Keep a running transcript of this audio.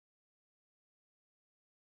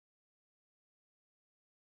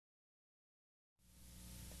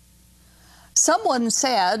Someone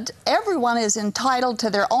said, everyone is entitled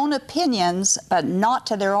to their own opinions, but not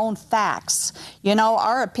to their own facts. You know,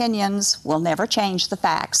 our opinions will never change the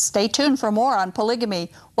facts. Stay tuned for more on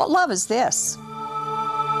polygamy. What love is this?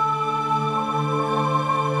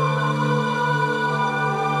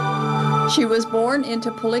 She was born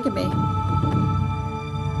into polygamy.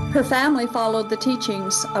 Her family followed the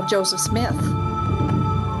teachings of Joseph Smith.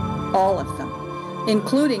 All of them,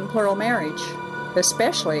 including plural marriage.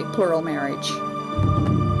 Especially plural marriage.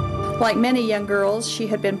 Like many young girls, she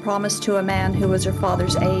had been promised to a man who was her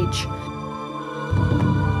father's age.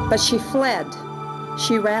 But she fled.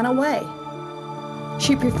 She ran away.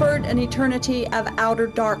 She preferred an eternity of outer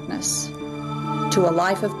darkness to a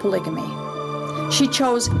life of polygamy. She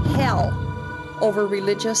chose hell over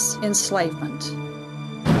religious enslavement.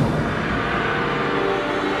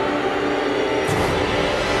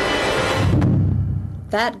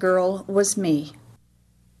 That girl was me.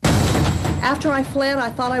 After I fled, I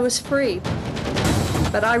thought I was free,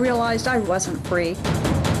 but I realized I wasn't free.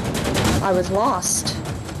 I was lost,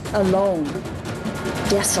 alone,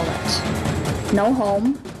 desolate. No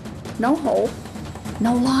home, no hope,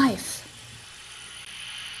 no life.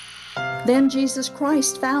 Then Jesus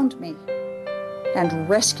Christ found me and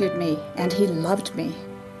rescued me, and He loved me.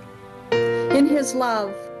 In His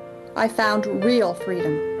love, I found real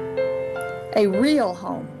freedom, a real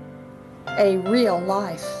home, a real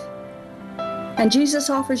life. And Jesus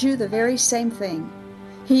offers you the very same thing.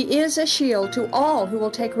 He is a shield to all who will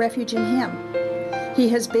take refuge in Him. He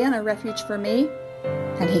has been a refuge for me,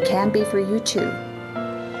 and He can be for you too.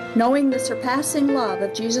 Knowing the surpassing love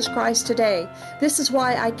of Jesus Christ today, this is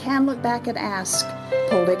why I can look back and ask,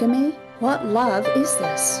 polygamy, what love is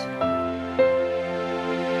this?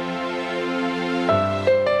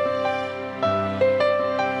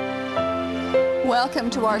 Welcome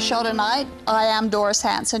to our show tonight. I am Doris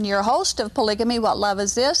Hanson, your host of Polygamy, What Love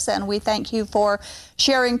Is This? And we thank you for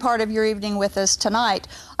sharing part of your evening with us tonight.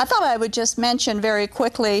 I thought I would just mention very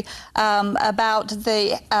quickly about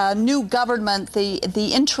the new government,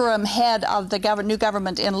 the interim head of the new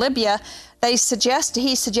government in Libya. He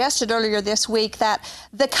suggested earlier this week that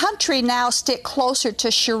the country now stick closer to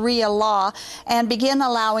Sharia law and begin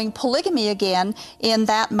allowing polygamy again in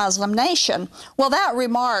that Muslim nation. Well, that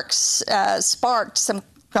remarks sparked some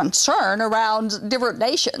concern around different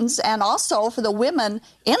nations and also for the women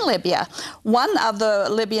in Libya. One of the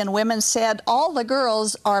Libyan women said all the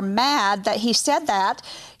girls are mad that he said that.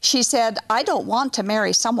 She said, I don't want to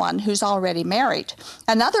marry someone who's already married.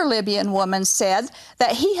 Another Libyan woman said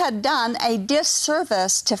that he had done a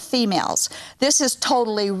disservice to females. This is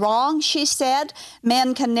totally wrong, she said.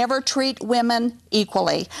 Men can never treat women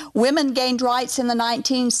equally. Women gained rights in the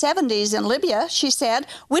 1970s in Libya, she said.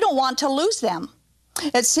 We don't want to lose them.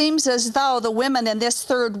 It seems as though the women in this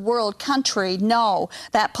third world country know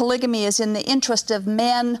that polygamy is in the interest of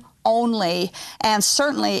men only and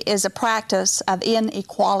certainly is a practice of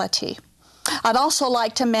inequality. I'd also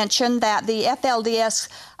like to mention that the FLDS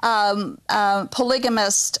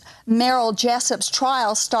polygamist Merrill Jessup's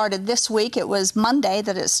trial started this week. It was Monday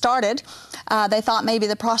that it started. They thought maybe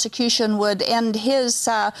the prosecution would end his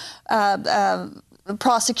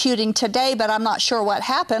prosecuting today, but I'm not sure what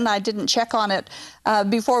happened. I didn't check on it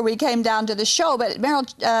before we came down to the show, but Merrill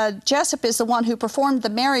Jessup is the one who performed the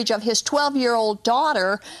marriage of his 12-year-old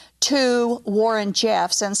daughter to Warren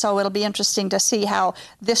Jeffs, and so it'll be interesting to see how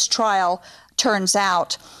this trial turns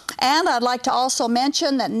out. And I'd like to also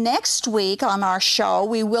mention that next week on our show,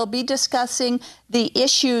 we will be discussing the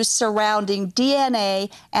issues surrounding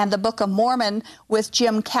DNA and the Book of Mormon with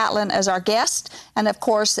Jim Catlin as our guest. And of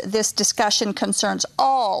course, this discussion concerns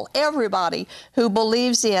everybody who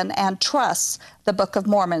believes in and trusts the Book of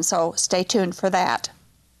Mormon. So stay tuned for that.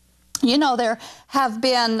 You know, there have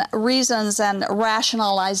been reasons and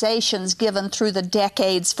rationalizations given through the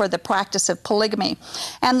decades for the practice of polygamy.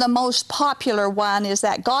 And the most popular one is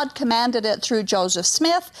that God commanded it through Joseph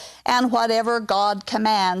Smith, and whatever God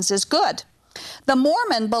commands is good. The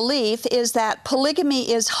Mormon belief is that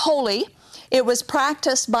polygamy is holy. It was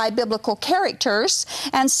practiced by biblical characters,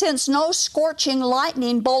 and since no scorching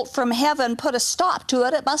lightning bolt from heaven put a stop to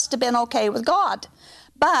it, it must have been okay with God.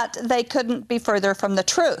 But they couldn't be further from the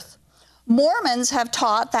truth. Mormons have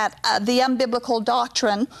taught that the unbiblical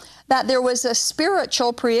doctrine that there was a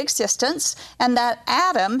spiritual preexistence and that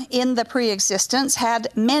Adam in the preexistence had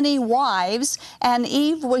many wives and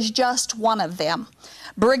Eve was just one of them.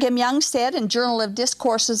 Brigham Young said in Journal of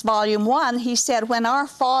Discourses, Volume 1, he said, when our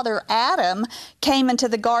father Adam came into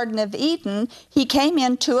the Garden of Eden, he came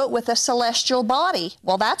into it with a celestial body.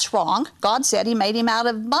 Well, that's wrong. God said he made him out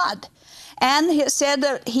of mud. And it said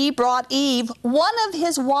that he brought Eve, one of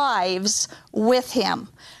his wives, with him.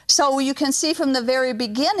 So you can see from the very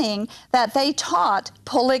beginning that they taught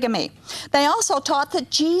polygamy. They also taught that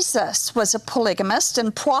Jesus was a polygamist,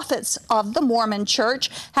 and prophets of the Mormon Church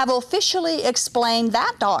have officially explained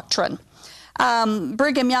that doctrine.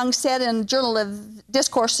 Brigham Young said in Journal of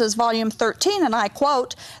Discourses, Volume 13, and I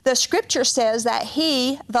quote, "The scripture says that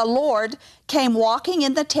he, the Lord, came walking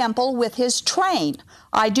in the temple with his train.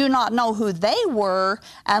 I do not know who they were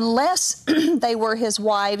unless they were his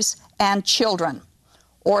wives and children."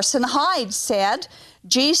 Orson Hyde said,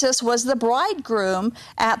 Jesus was the bridegroom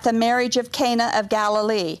at the marriage of Cana of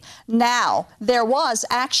Galilee. Now, there was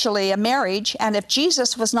actually a marriage, and if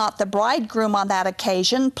Jesus was not the bridegroom on that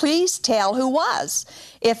occasion, please tell who was.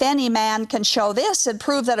 If any man can show this and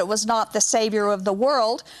prove that it was not the Savior of the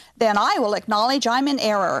world, then I will acknowledge I'm in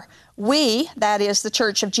error. We, that is the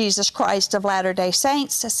Church of Jesus Christ of Latter-day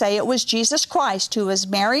Saints, say it was Jesus Christ who was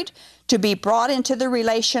married to be brought into the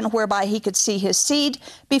relation whereby he could see his seed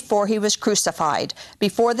before he was crucified.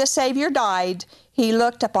 Before the Savior died, he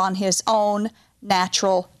looked upon his own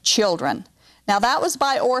natural children. Now that was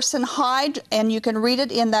by Orson Hyde, and you can read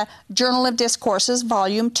it in the Journal of Discourses,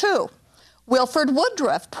 Volume 2. Wilford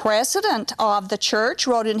Woodruff, president of the church,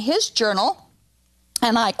 wrote in his journal,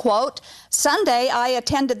 and I quote, "Sunday I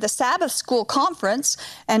attended the Sabbath School Conference,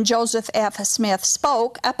 and Joseph F. Smith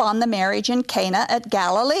spoke upon the marriage in Cana at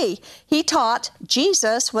Galilee. He taught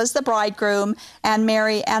Jesus was the bridegroom and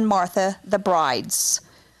Mary and Martha the brides."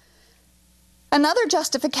 Another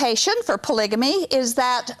justification for polygamy is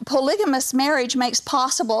that polygamous marriage makes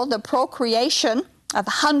possible the procreation of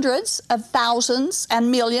hundreds of thousands and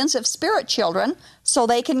millions of spirit children so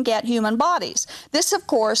they can get human bodies. This, of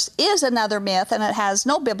course, is another myth, and it has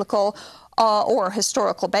no biblical or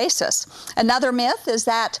historical basis. Another myth is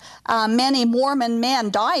that many Mormon men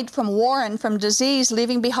died from war and from disease,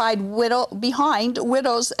 leaving behind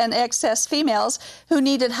widows and excess females who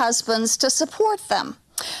needed husbands to support them.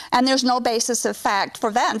 And there's no basis of fact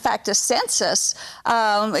for that. In fact, the census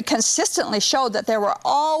consistently showed that there were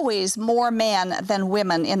always more men than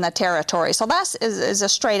women in the territory. So that is a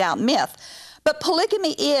straight-out myth. But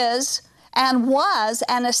polygamy is and was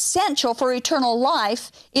an essential for eternal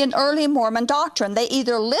life in early Mormon doctrine. They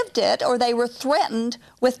either lived it or they were threatened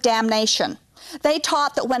with damnation. They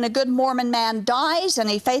taught that when a good Mormon man dies and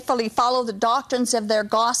he faithfully followed the doctrines of their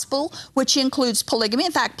gospel, which includes polygamy —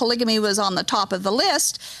 in fact, polygamy was on the top of the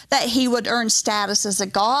list — that he would earn status as a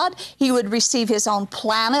god, he would receive his own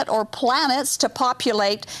planet or planets to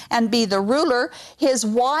populate and be the ruler, his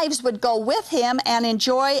wives would go with him and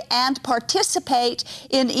enjoy and participate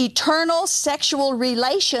in eternal sexual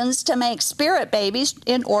relations to make spirit babies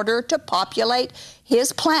in order to populate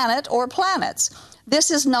his planet or planets.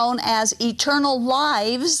 This is known as eternal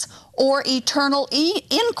lives or eternal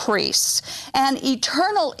increase. And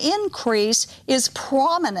eternal increase is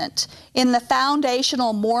prominent in the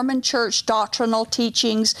foundational Mormon Church doctrinal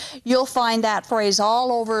teachings. You'll find that phrase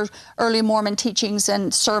all over early Mormon teachings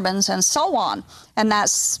and sermons and so on. And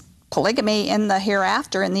that's polygamy in the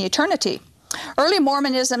hereafter, in the eternity. Early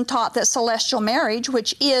Mormonism taught that celestial marriage,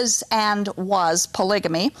 which is and was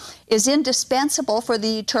polygamy, is indispensable for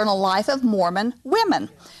the eternal life of Mormon women.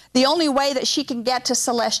 The only way that she can get to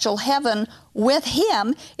celestial heaven with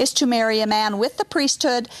him is to marry a man with the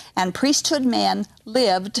priesthood, and priesthood men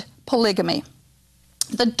lived polygamy.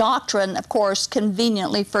 The doctrine, of course,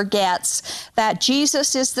 conveniently forgets that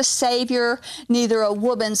Jesus is the Savior. Neither a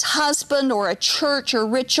woman's husband or a church or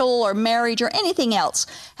ritual or marriage or anything else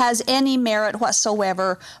has any merit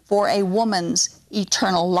whatsoever for a woman's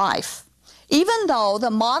eternal life. Even though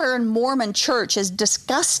the modern Mormon church is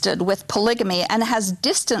disgusted with polygamy and has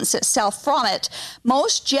distanced itself from it,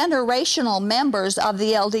 most generational members of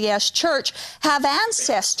the LDS church have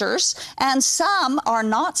ancestors, and some are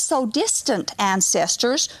not so distant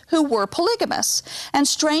ancestors who were polygamous. And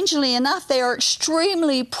strangely enough, they are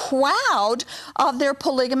extremely proud of their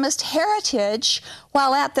polygamist heritage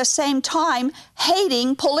while at the same time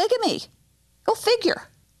hating polygamy. Go figure.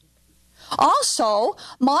 Also,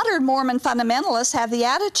 modern Mormon fundamentalists have the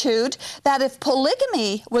attitude that if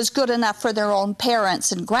polygamy was good enough for their own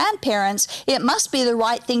parents and grandparents, it must be the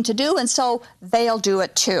right thing to do, and so they'll do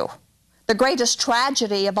it too. The greatest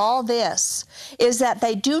tragedy of all this is that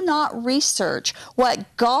they do not research what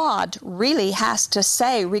God really has to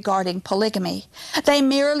say regarding polygamy. They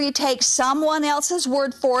merely take someone else's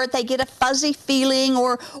word for it. They get a fuzzy feeling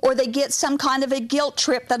or they get some kind of a guilt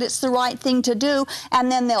trip that it's the right thing to do, and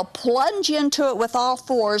then they'll plunge into it with all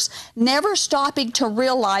fours, never stopping to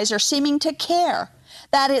realize or seeming to care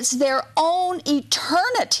that it's their own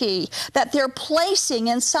eternity that they're placing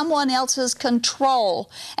in someone else's control,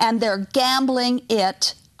 and they're gambling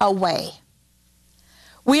it away.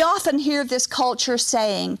 We often hear this culture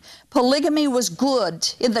saying polygamy was good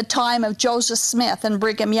in the time of Joseph Smith and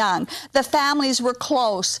Brigham Young. The families were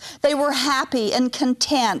close. They were happy and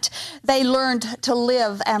content. They learned to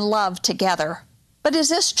live and love together. But is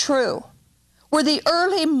this true? Were the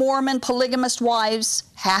early Mormon polygamist wives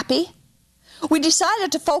happy? We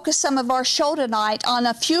decided to focus some of our show tonight on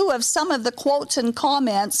a few of some of the quotes and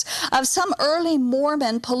comments of some early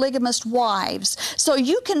Mormon polygamist wives, so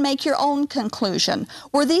you can make your own conclusion.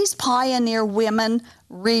 Were these pioneer women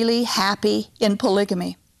really happy in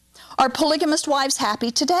polygamy? Are polygamist wives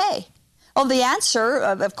happy today? Well, the answer,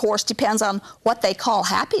 of course, depends on what they call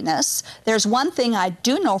happiness. There's one thing I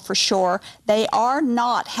do know for sure: they are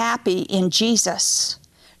not happy in Jesus.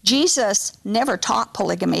 Jesus never taught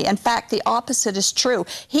polygamy. In fact, the opposite is true.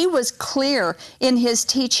 He was clear in his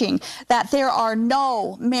teaching that there are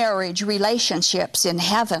no marriage relationships in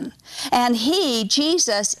heaven. And he,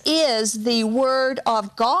 Jesus, is the Word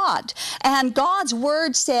of God. And God's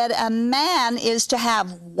Word said a man is to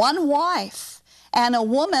have one wife and a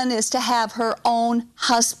woman is to have her own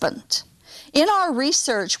husband. In our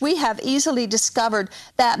research, we have easily discovered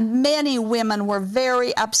that many women were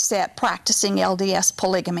very upset practicing LDS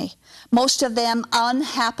polygamy. Most of them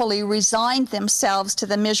unhappily resigned themselves to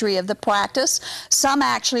the misery of the practice. Some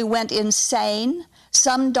actually went insane.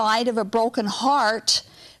 Some died of a broken heart.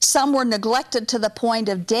 Some were neglected to the point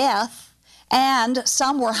of death. And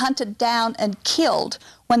some were hunted down and killed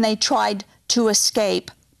when they tried to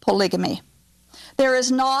escape polygamy. There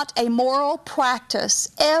is not a moral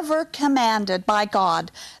practice ever commanded by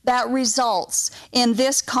God that results in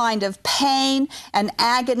this kind of pain and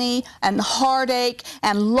agony and heartache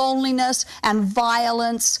and loneliness and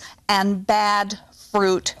violence and bad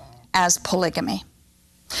fruit as polygamy.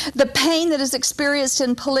 The pain that is experienced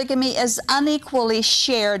in polygamy is unequally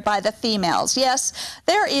shared by the females. Yes,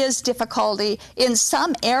 there is difficulty in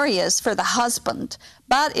some areas for the husband,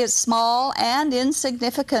 but it's small and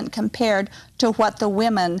insignificant compared to what the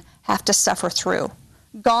women have to suffer through.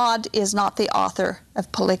 God is not the author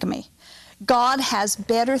of polygamy. God has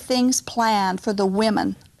better things planned for the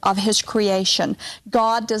women of his creation.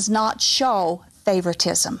 God does not show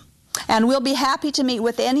favoritism. And we'll be happy to meet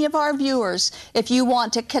with any of our viewers if you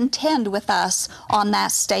want to contend with us on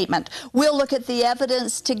that statement. We'll look at the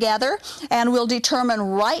evidence together and we'll determine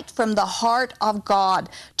right from the heart of God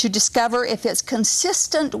to discover if it's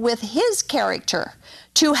consistent with his character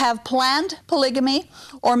to have planned polygamy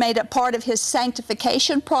or made it part of his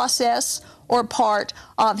sanctification process or part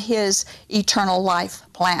of his eternal life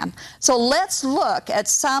plan. So let's look at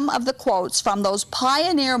some of the quotes from those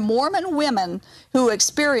pioneer Mormon women who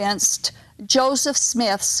experienced Joseph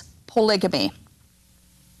Smith's polygamy.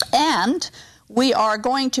 And we are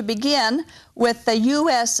going to begin with the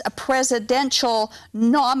U.S. presidential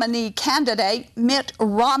nominee candidate, Mitt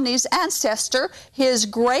Romney's ancestor. His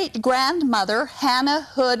great-grandmother, Hannah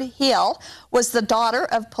Hood Hill, was the daughter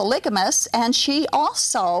of polygamists, and she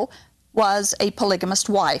also was a polygamist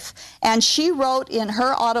wife. And she wrote in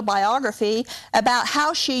her autobiography about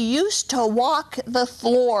how she used to walk the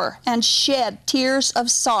floor and shed tears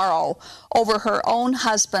of sorrow over her own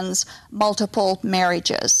husband's multiple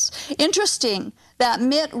marriages. Interesting that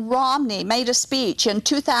Mitt Romney made a speech in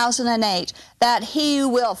 2008 that he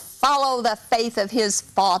will follow the faith of his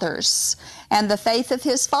fathers. And the faith of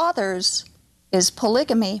his fathers is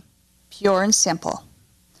polygamy, pure and simple.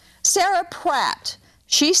 Sarah Pratt,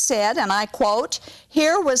 she said, and I quote,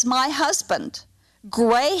 "Here was my husband,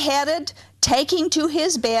 gray-headed, taking to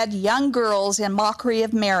his bed young girls in mockery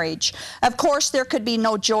of marriage. Of course, there could be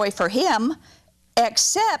no joy for him,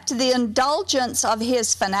 except the indulgence of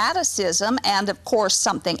his fanaticism and, of course,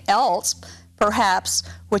 something else, perhaps,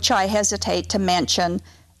 which I hesitate to mention,"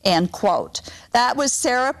 end quote. That was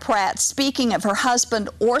Sarah Pratt speaking of her husband,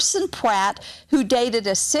 Orson Pratt, who dated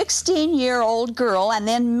a 16-year-old girl and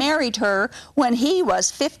then married her when he was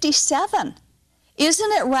 57.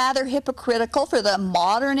 Isn't it rather hypocritical for the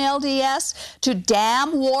modern LDS to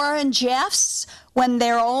damn Warren Jeffs when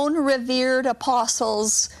their own revered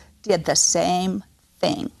apostles did the same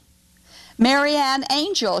thing? Mary Ann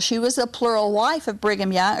Angel, she was the plural wife of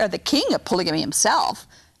Brigham Young, or the king of polygamy himself,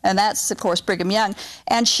 and that's, of course, Brigham Young.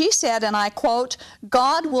 And she said, and I quote,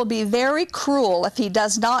 "God will be very cruel if he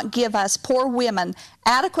does not give us poor women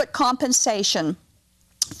adequate compensation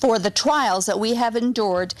for the trials that we have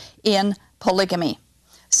endured in polygamy."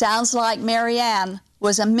 Sounds like Mary Ann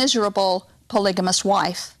was a miserable polygamous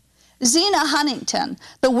wife. Zena Huntington,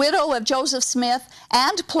 the widow of Joseph Smith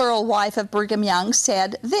and plural wife of Brigham Young,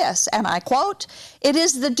 said this, and I quote, "It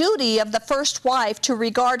is the duty of the first wife to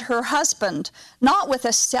regard her husband not with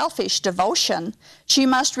a selfish devotion. She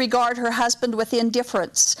must regard her husband with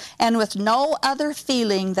indifference and with no other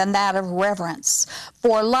feeling than that of reverence.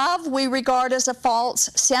 For love we regard as a false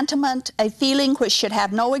sentiment, a feeling which should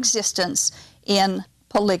have no existence in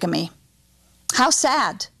polygamy." How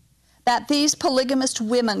sad that these polygamist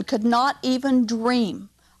women could not even dream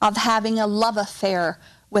of having a love affair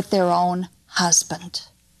with their own husband.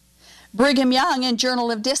 Brigham Young in Journal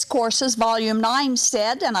of Discourses, Volume 9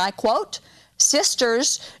 said, and I quote,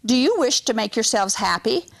 "Sisters, do you wish to make yourselves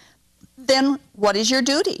happy? Then what is your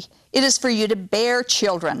duty? It is for you to bear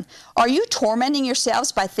children. Are you tormenting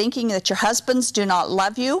yourselves by thinking that your husbands do not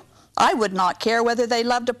love you? I would not care whether they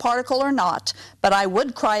loved a particle or not, but I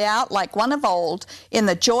would cry out like one of old, in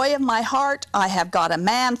the joy of my heart, I have got a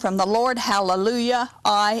man from the Lord, hallelujah,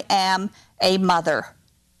 I am a mother."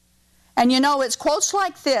 And you know, it's quotes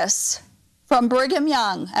like this from Brigham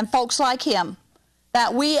Young and folks like him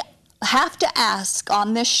that we have to ask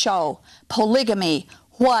on this show, polygamy,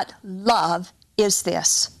 what love is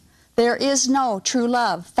this? There is no true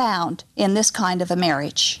love found in this kind of a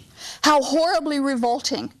marriage. How horribly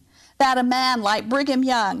revolting that a man like Brigham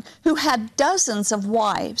Young, who had dozens of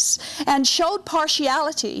wives and showed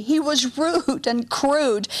partiality, he was rude and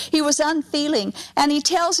crude, he was unfeeling, and he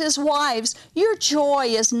tells his wives, your joy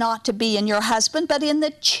is not to be in your husband, but in the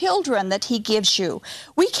children that he gives you.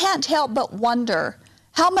 We can't help but wonder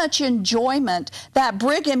how much enjoyment that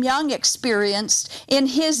Brigham Young experienced in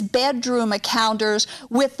his bedroom encounters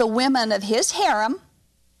with the women of his harem.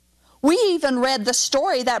 We even read the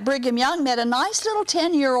story that Brigham Young met a nice little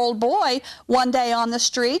 10-year-old boy one day on the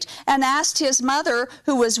street and asked his mother,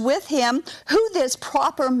 who was with him, who this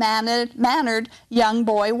proper-mannered young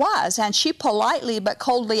boy was. And she politely but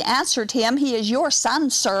coldly answered him, "He is your son,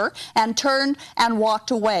 sir," and turned and walked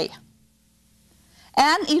away.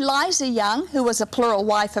 And Eliza Young, who was a plural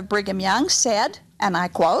wife of Brigham Young, said, and I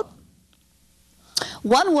quote,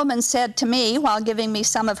 "One woman said to me while giving me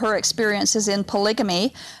some of her experiences in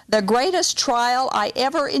polygamy, the greatest trial I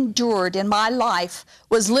ever endured in my life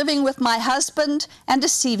was living with my husband and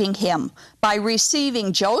deceiving him by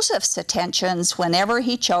receiving Joseph's attentions whenever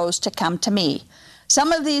he chose to come to me.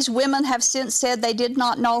 Some of these women have since said they did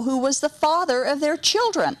not know who was the father of their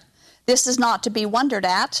children. This is not to be wondered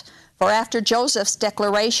at, for after Joseph's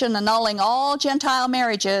declaration annulling all Gentile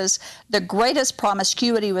marriages, the greatest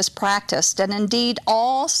promiscuity was practiced, and indeed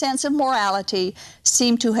all sense of morality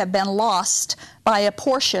seemed to have been lost by a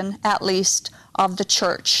portion, at least, of the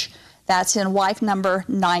church." That's in Wife Number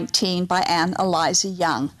 19 by Anne Eliza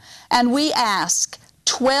Young. And we ask,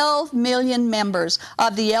 12 million members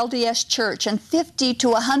of the LDS Church and 50 to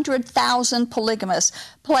 100,000 polygamists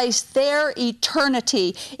place their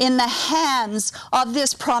eternity in the hands of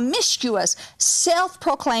this promiscuous,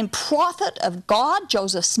 self-proclaimed prophet of God,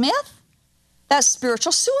 Joseph Smith? That's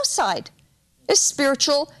spiritual suicide. It's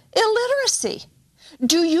spiritual illiteracy.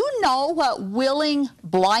 Do you know what willing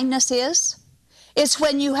blindness is? It's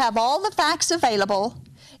when you have all the facts available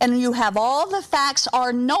and you have all the facts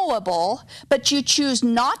are knowable, but you choose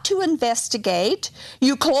not to investigate.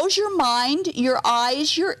 You close your mind, your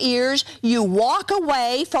eyes, your ears. You walk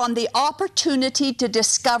away from the opportunity to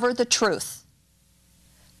discover the truth.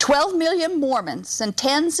 12 million Mormons and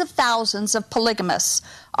tens of thousands of polygamists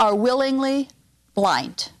are willingly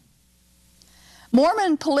blind.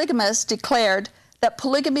 Mormon polygamists declared that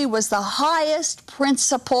polygamy was the highest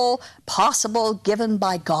principle possible given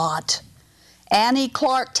by God. Annie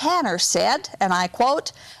Clark Tanner said, and I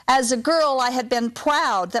quote, "As a girl, I had been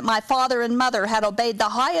proud that my father and mother had obeyed the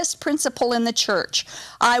highest principle in the church.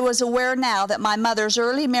 I was aware now that my mother's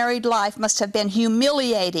early married life must have been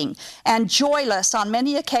humiliating and joyless on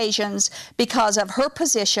many occasions because of her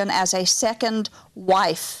position as a second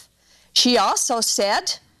wife." She also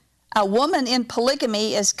said, "A woman in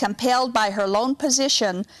polygamy is compelled by her lone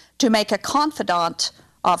position to make a confidant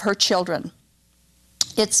of her children."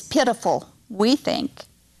 It's pitiful, we think,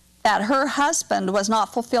 that her husband was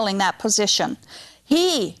not fulfilling that position.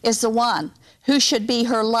 He is the one who should be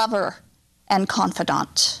her lover and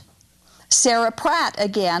confidant. Sarah Pratt,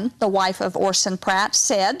 again, the wife of Orson Pratt,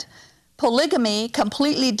 said, "Polygamy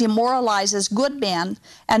completely demoralizes good men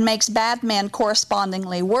and makes bad men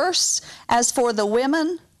correspondingly worse. As for the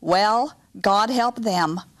women, well, God help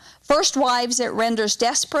them. First wives it renders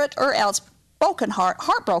desperate or else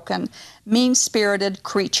heartbroken, mean-spirited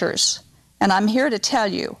creatures." And I'm here to tell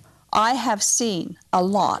you, I have seen a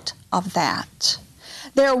lot of that.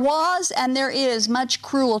 There was and there is much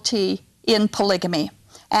cruelty in polygamy.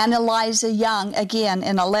 Ann Eliza Young, again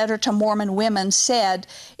in a letter to Mormon women, said,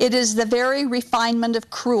 "It is the very refinement of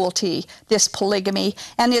cruelty, this polygamy,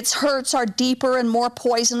 and its hurts are deeper and more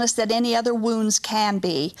poisonous than any other wounds can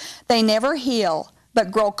be. They never heal,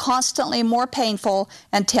 but grow constantly more painful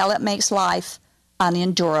until it makes life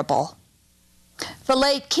unendurable." The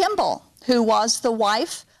late Kimball, who was the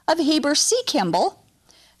wife of Heber C. Kimball,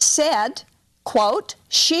 said, quote,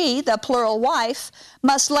 "She, the plural wife,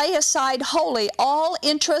 must lay aside wholly all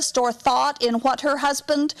interest or thought in what her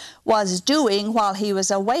husband was doing while he was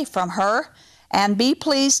away from her, and be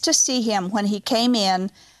pleased to see him when he came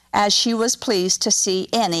in, as she was pleased to see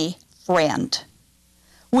any friend."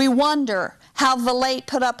 We wonder how the late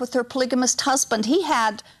put up with her polygamist husband. He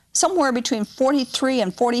had somewhere between 43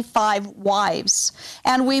 and 45 wives.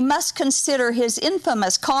 And we must consider his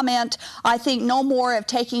infamous comment, "I think no more of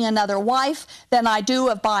taking another wife than I do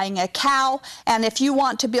of buying a cow, and if you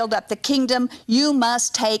want to build up the kingdom, you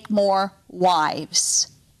must take more wives."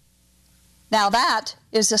 Now that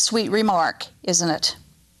is a sweet remark, isn't it?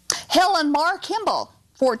 Helen Mar Kimball,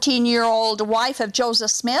 14-year-old wife of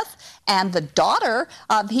Joseph Smith and the daughter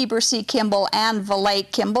of Heber C. Kimball and the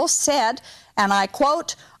late Kimball, said, and I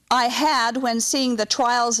quote, "I had, when seeing the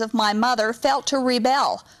trials of my mother, felt to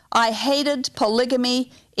rebel. I hated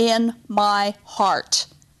polygamy in my heart."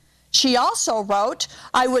 She also wrote,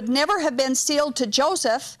 "I would never have been sealed to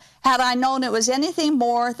Joseph had I known it was anything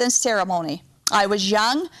more than ceremony. I was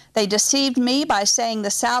young. They deceived me by saying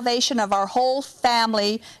the salvation of our whole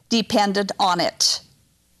family depended on it."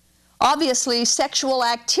 Obviously, sexual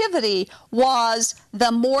activity was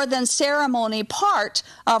the more than ceremony part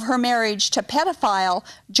of her marriage to pedophile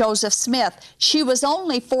Joseph Smith. She was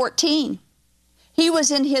only 14. He was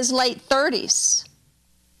in his late 30s.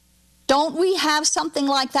 Don't we have something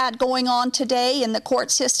like that going on today in the court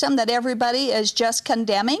system that everybody is just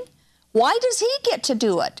condemning? Why does he get to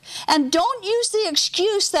do it? And don't use the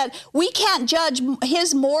excuse that we can't judge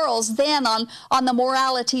his morals then on the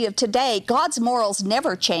morality of today. God's morals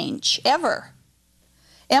never change, ever.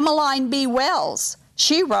 Emmeline B. Wells,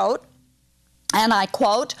 she wrote, and I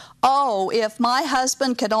quote, "Oh, if my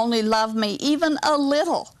husband could only love me even a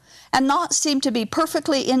little and not seem to be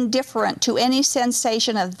perfectly indifferent to any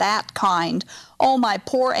sensation of that kind. Oh, my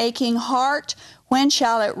poor aching heart, when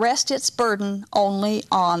shall it rest its burden only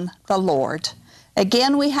on the Lord?"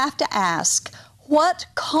 Again, we have to ask, what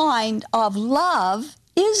kind of love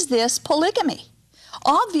is this polygamy?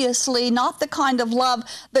 Obviously not the kind of love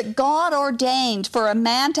that God ordained for a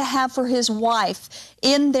man to have for his wife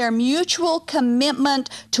in their mutual commitment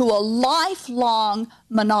to a lifelong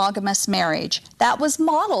monogamous marriage. That was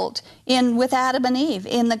modeled with Adam and Eve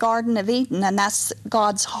in the Garden of Eden, and that's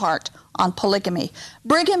God's heart on polygamy.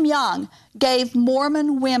 Brigham Young gave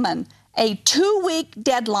Mormon women a 2-week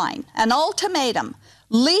deadline, an ultimatum: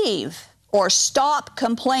 leave or stop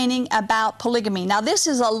complaining about polygamy. Now, this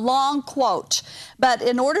is a long quote, but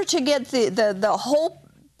in order to get the whole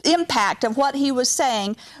impact of what he was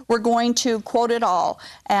saying, we're going to quote it all.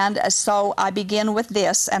 And so I begin with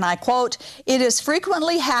this, and I quote, "It is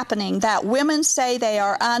frequently happening that women say they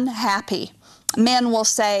are unhappy. Men will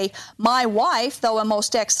say, 'My wife, though a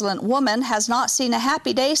most excellent woman, has not seen a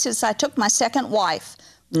happy day since I took my second wife.'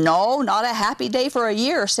 'No, not a happy day for a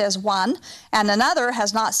year,' says one, and another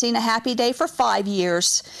has not seen a happy day for 5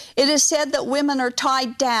 years. It is said that women are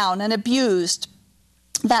tied down and abused,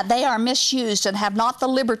 that they are misused and have not the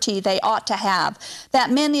liberty they ought to have,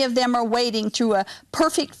 that many of them are wading through a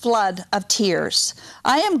perfect flood of tears.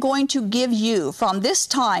 I am going to give you from this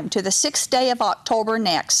time to the 6th day of October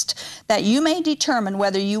next, that you may determine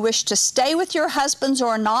whether you wish to stay with your husbands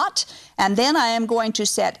or not, and then I am going to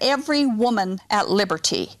set every woman at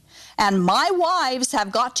liberty. And my wives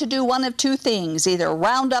have got to do one of two things, either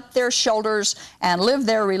round up their shoulders and live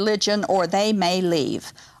their religion, or they may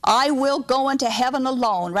leave. I will go into heaven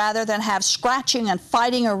alone rather than have scratching and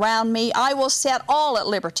fighting around me. I will set all at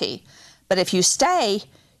liberty. But if you stay,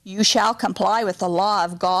 you shall comply with the law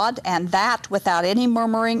of God, and that without any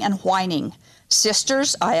murmuring and whining.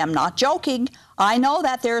 Sisters, I am not joking. I know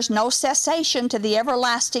that there is no cessation to the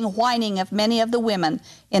everlasting whining of many of the women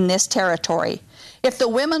in this territory. If the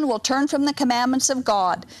women will turn from the commandments of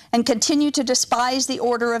God and continue to despise the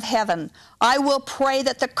order of heaven, I will pray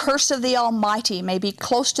that the curse of the Almighty may be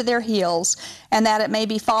close to their heels and that it may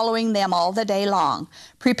be following them all the day long.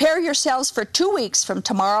 Prepare yourselves for 2 weeks from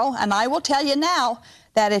tomorrow, and I will tell you now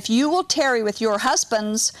that if you will tarry with your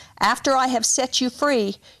husbands after I have set you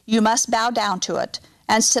free, you must bow down to it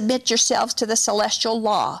and submit yourselves to the celestial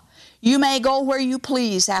law. You may go where you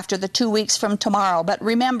please after the 2 weeks from tomorrow, but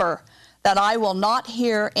remember that I will not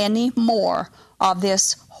hear any more of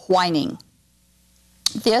this whining."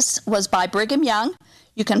 This was by Brigham Young.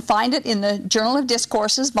 You can find it in the Journal of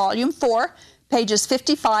Discourses, Volume 4, pages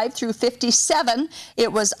 55 through 57.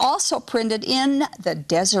 It was also printed in the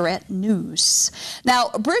Deseret News. Now,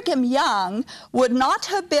 Brigham Young would not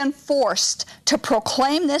have been forced to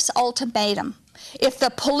proclaim this ultimatum if the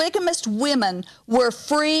polygamist women were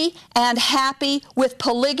free and happy with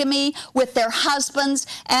polygamy with their husbands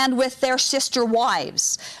and with their sister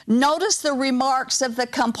wives. Notice the remarks of the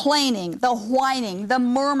complaining, the whining, the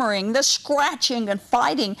murmuring, the scratching and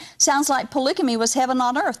fighting. Sounds like polygamy was heaven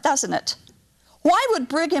on earth, doesn't it? Why would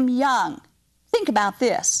Brigham Young, think about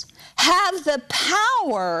this, have the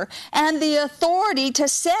power and the authority to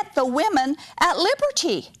set the women at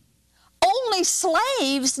liberty? Only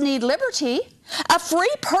slaves need liberty. A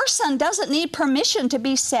free person doesn't need permission to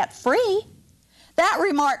be set free. That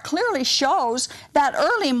remark clearly shows that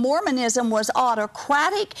early Mormonism was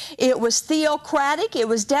autocratic, it was theocratic, it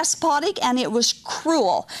was despotic, and it was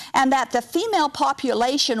cruel, and that the female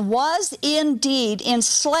population was indeed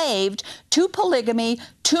enslaved to polygamy,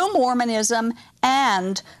 to Mormonism,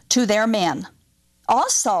 and to their men.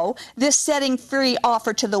 Also, this setting free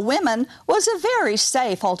offer to the women was a very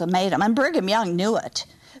safe ultimatum, and Brigham Young knew it.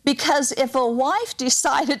 Because if a wife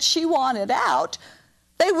decided she wanted out,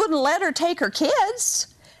 they wouldn't let her take her kids.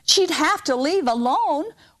 She'd have to leave alone.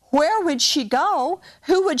 Where would she go?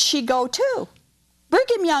 Who would she go to?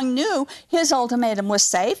 Brigham Young knew his ultimatum was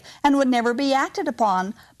safe and would never be acted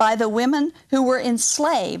upon by the women who were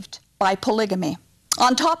enslaved by polygamy.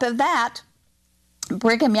 On top of that,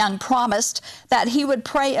 Brigham Young promised that he would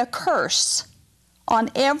pray a curse on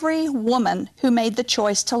every woman who made the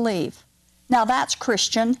choice to leave. Now that's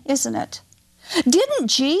Christian, isn't it? Didn't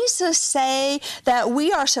Jesus say that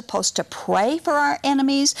we are supposed to pray for our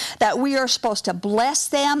enemies, that we are supposed to bless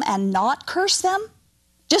them and not curse them?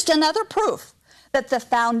 Just another proof that the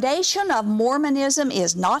foundation of Mormonism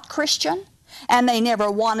is not Christian, and they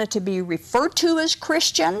never wanted to be referred to as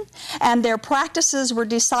Christian, and their practices were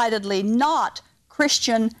decidedly not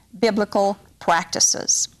Christian biblical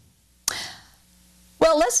practices.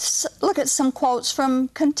 Well, let's look at some quotes from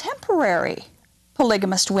contemporary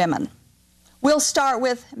polygamist women. We'll start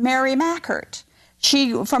with Mary Mackert.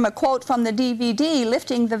 From a quote from the DVD,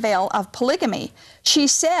 Lifting the Veil of Polygamy. She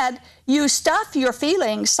said, "You stuff your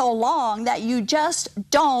feelings so long that you just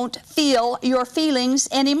don't feel your feelings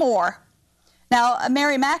anymore." Now,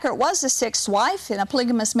 Mary Mackert was the sixth wife in a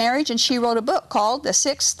polygamous marriage, and she wrote a book called The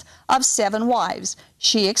Sixth of Seven Wives.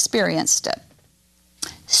 She experienced it.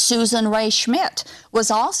 Susan Ray Schmidt was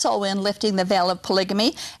also in Lifting the Veil of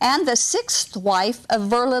Polygamy and the sixth wife of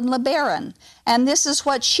Verlin LeBaron. And this is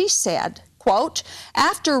what she said, quote,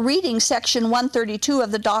 "After reading section 132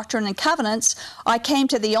 of the Doctrine and Covenants, I came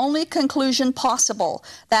to the only conclusion possible,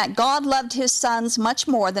 that God loved his sons much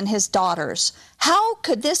more than his daughters. How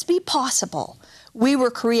could this be possible? We were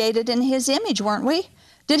created in his image, weren't we?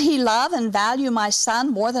 Did he love and value my son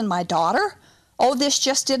more than my daughter? Oh, this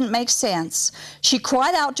just didn't make sense." She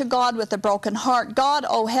cried out to God with a broken heart, "God,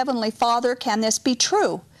 oh Heavenly Father, can this be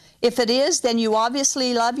true? If it is, then you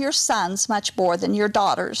obviously love your sons much more than your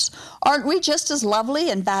daughters. Aren't we just as lovely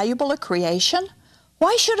and valuable a creation?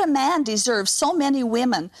 Why should a man deserve so many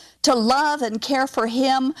women to love and care for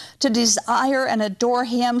him, to desire and adore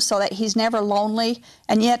him so that he's never lonely,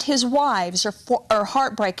 and yet his wives are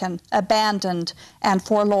heartbroken, abandoned, and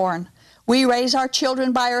forlorn? We raise our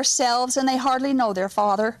children by ourselves, and they hardly know their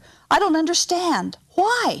father. I don't understand.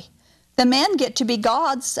 Why? The men get to be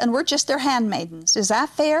gods, and we're just their handmaidens. Is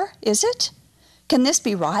that fair? Is it? Can this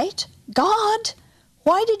be right? God,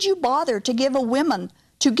 why did you bother to give women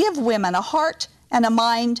a heart and a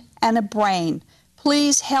mind and a brain?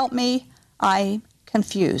 Please help me. I'm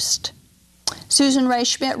confused." Susan Ray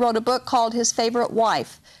Schmidt wrote a book called His Favorite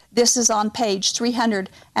Wife. This is on page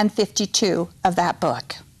 352 of that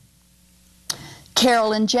book.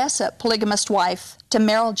 Carolyn Jessup, polygamist wife to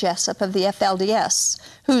Merrill Jessup of the FLDS,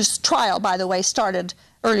 whose trial, by the way, started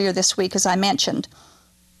earlier this week, as I mentioned.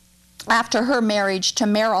 After her marriage to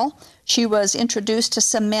Merrill, she was introduced to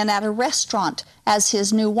some men at a restaurant as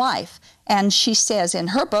his new wife. And she says in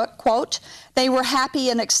her book, quote, "They were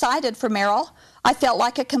happy and excited for Merrill. I felt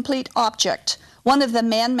like a complete object. One of the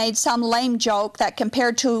men made some lame joke that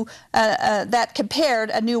compared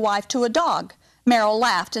a new wife to a dog. Merrill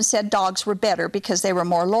laughed and said dogs were better because they were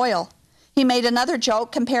more loyal. He made another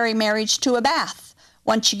joke comparing marriage to a bath.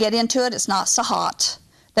 Once you get into it, it's not so hot.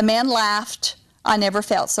 The men laughed. I never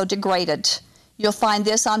felt so degraded." You'll find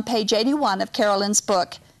this on page 81 of Carolyn's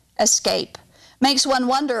book, Escape. Makes one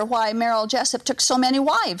wonder why Merrill Jessup took so many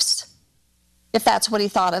wives, if that's what he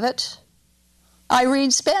thought of it. Irene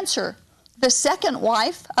Spencer, The second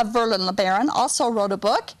wife of Verlin LeBaron also wrote a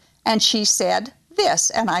book, and she said this,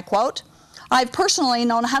 and I quote, "I've personally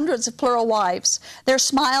known hundreds of plural wives. Their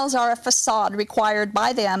smiles are a facade required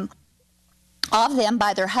by them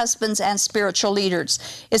by their husbands and spiritual leaders.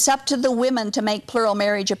 It's up to the women to make plural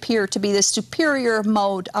marriage appear to be the superior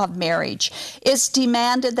mode of marriage. It's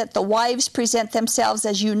demanded that the wives present themselves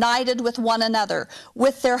as united with one another,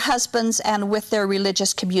 with their husbands, and with their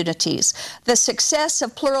religious communities. The success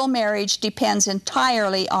of plural marriage depends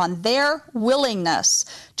entirely on their willingness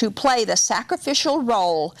to play the sacrificial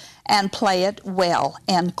role and play it well,"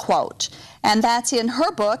 end quote. And that's in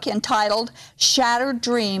her book entitled Shattered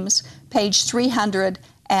Dreams, page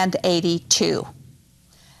 382.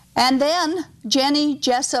 And then Jenny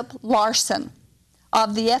Jessup Larson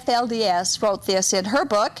of the FLDS wrote this in her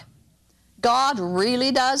book, "God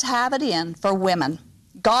really does have it in for women.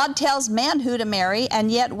 God tells men who to marry,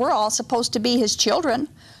 and yet we're all supposed to be his children.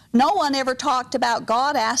 No one ever talked about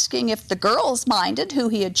God asking if the girls minded who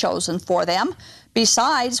he had chosen for them.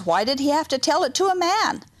 Besides, why did he have to tell it to a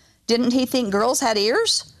man? Didn't he think girls had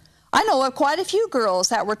ears? I know of quite a few girls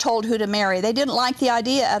that were told who to marry. They didn't like the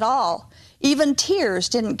idea at all. Even tears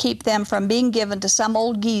didn't keep them from being given to some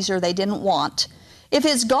old geezer they didn't want. If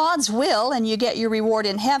it's God's will and you get your reward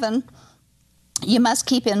in heaven, you must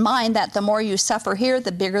keep in mind that the more you suffer here,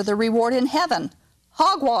 the bigger the reward in heaven.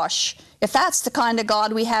 Hogwash! If that's the kind of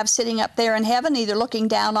God we have sitting up there in heaven, either looking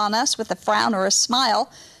down on us with a frown or a smile,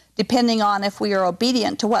 depending on if we are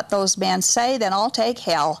obedient to what those men say, then I'll take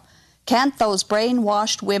hell. Can't those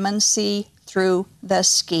brainwashed women see through the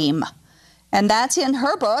scheme?" And that's in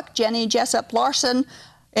her book, Jenny Jessup Larson,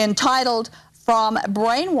 entitled From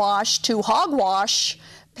Brainwash to Hogwash,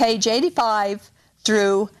 page 85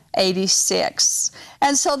 through 86.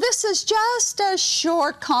 And so this is just a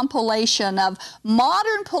short compilation of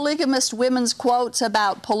modern polygamist women's quotes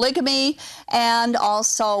about polygamy and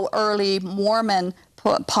also early Mormon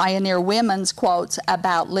pioneer women's quotes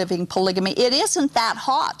about living polygamy. It isn't that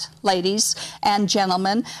hot, ladies and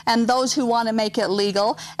gentlemen, and those who want to make it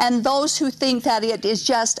legal, and those who think that it is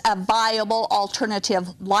just a viable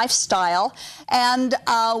alternative lifestyle. And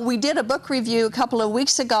we did a book review a couple of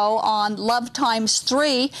weeks ago on Love Times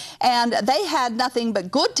 3, and they had nothing but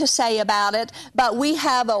good to say about it, but we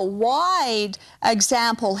have a wide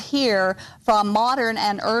example here from modern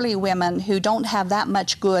and early women who don't have that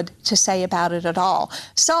much good to say about it at all.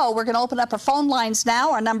 So we're going to open up our phone lines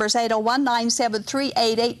now. Our number is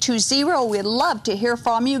 801-973-8820. We'd love to hear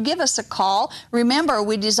from you. Give us a call. Remember,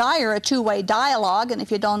 we desire a two-way dialogue, and if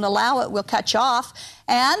you don't allow it, we'll cut you off.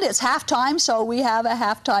 And it's halftime, so we have a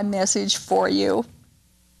halftime message for you.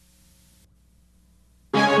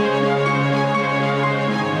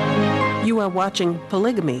 You are watching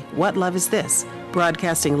Polygamy, What Love Is This?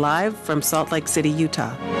 Broadcasting live from Salt Lake City,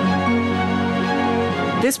 Utah.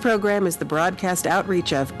 This program is the broadcast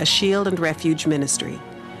outreach of a Shield and Refuge ministry.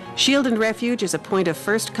 Shield and Refuge is a point of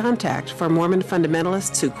first contact for Mormon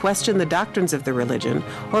fundamentalists who question the doctrines of the religion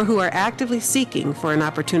or who are actively seeking for an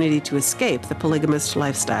opportunity to escape the polygamist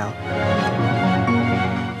lifestyle.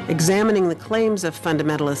 Examining the claims of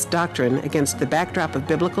fundamentalist doctrine against the backdrop of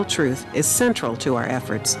biblical truth is central to our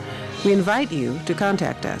efforts. We invite you to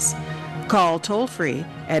contact us. Call toll-free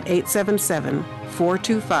at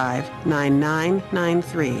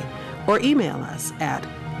 877-425-9993 or email us at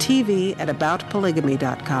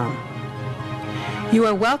tv@aboutpolygamy.com. You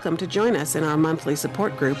are welcome to join us in our monthly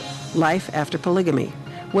support group, Life After Polygamy,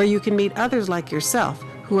 where you can meet others like yourself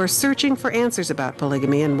who are searching for answers about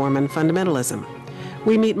polygamy and Mormon fundamentalism.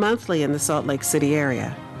 We meet monthly in the Salt Lake City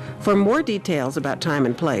area. For more details about time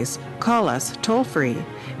and place, call us toll-free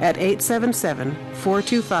at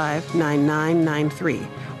 877-425-9993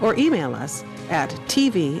 or email us at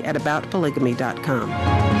tv@aboutpolygamy.com.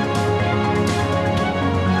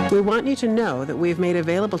 We want you to know that we've made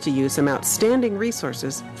available to you some outstanding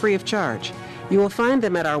resources free of charge. You will find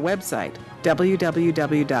them at our website,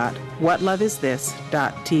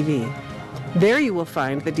 www.whatloveisthis.tv. There you will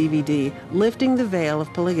find the DVD, Lifting the Veil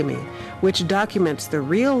of Polygamy, which documents the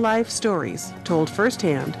real-life stories told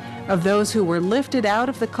firsthand of those who were lifted out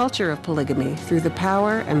of the culture of polygamy through the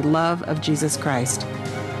power and love of Jesus Christ.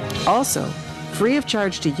 Also, free of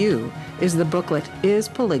charge to you is the booklet, Is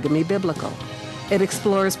Polygamy Biblical? It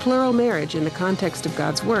explores plural marriage in the context of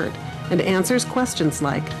God's Word and answers questions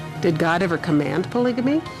like, did God ever command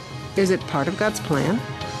polygamy? Is it part of God's plan?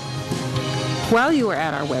 While you are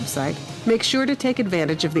at our website, make sure to take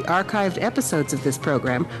advantage of the archived episodes of this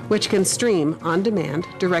program, which can stream on demand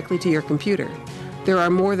directly to your computer. There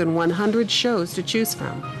are more than 100 shows to choose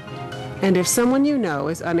from. And if someone you know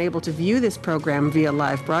is unable to view this program via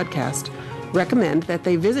live broadcast, Recommend that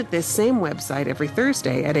they visit this same website every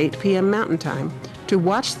Thursday at 8 p.m. Mountain Time to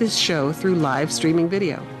watch this show through live streaming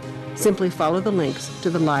video. Simply follow the links to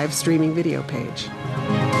the live streaming video page.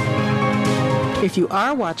 If you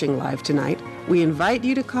are watching live tonight, we invite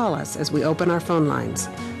you to call us as we open our phone lines.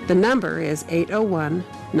 The number is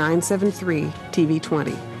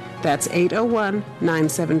 801-973-TV20. That's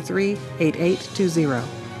 801-973-8820.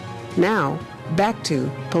 Now, back to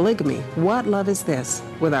Polygamy, What Love Is This?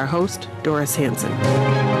 With our host, Doris Hanson.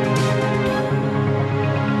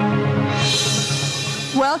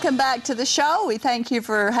 Welcome back to the show. We thank you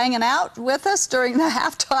for hanging out with us during the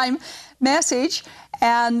halftime message.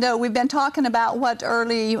 And we've been talking about what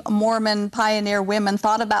early Mormon pioneer women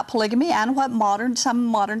thought about polygamy and what some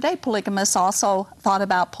modern-day polygamists also thought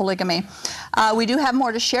about polygamy. We do have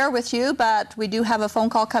more to share with you, but we do have a phone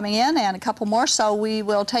call coming in and a couple more, so we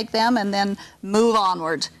will take them and then move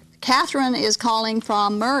onward. Catherine is calling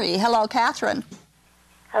from Murray. Hello, Catherine.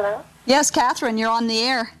 Hello? Yes, Catherine, you're on the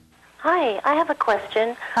air. Hi, I have a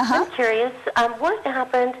question. I'm curious, what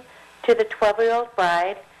happened to the 12-year-old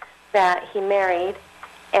bride that he married,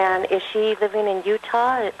 and is she living in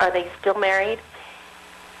Utah? Are they still married?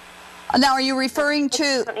 Now, are you referring to...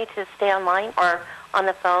 You don't need to stay online or on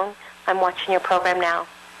the phone. I'm watching your program now.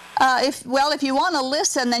 If you want to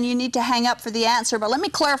listen, then you need to hang up for the answer. But let me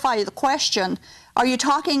clarify the question. Are you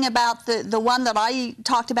talking about the one that I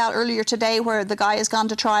talked about earlier today where the guy has gone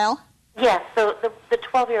to trial? Yes, so the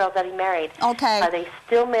 12-year-old that he married. Okay. Are they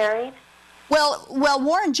still married? Well,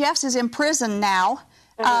 Warren Jeffs is in prison now.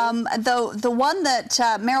 The one that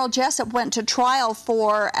Merrill Jessup went to trial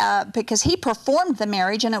for because he performed the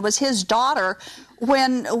marriage and it was his daughter,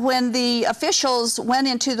 when the officials went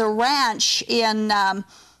into the ranch in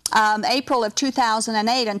April of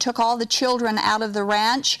 2008 and took all the children out of the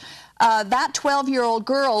ranch, that 12-year-old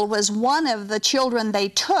girl was one of the children they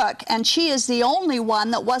took, and she is the only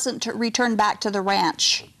one that wasn't returned back to the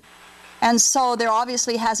ranch. And so there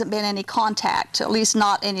obviously hasn't been any contact, at least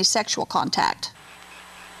not any sexual contact.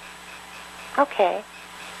 Okay.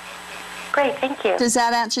 Great, thank you. Does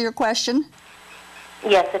that answer your question?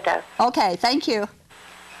 Yes, it does. Okay, thank you.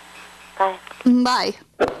 Bye. Bye.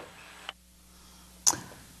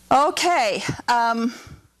 Okay.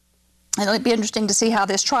 It'll be interesting to see how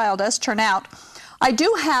this trial does turn out. I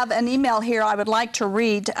do have an email here I would like to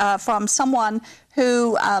read from someone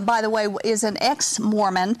who, by the way, is an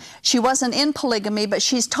ex-Mormon. She wasn't in polygamy, but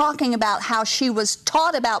she's talking about how she was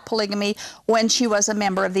taught about polygamy when she was a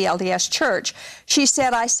member of the LDS Church. She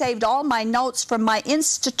said, I saved all my notes from my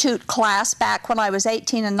institute class back when I was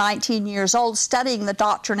 18 and 19 years old, studying the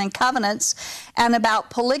Doctrine and Covenants and about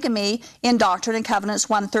polygamy in Doctrine and Covenants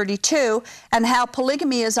 132, and how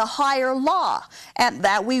polygamy is a higher law, and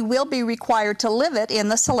that we will be required to live it in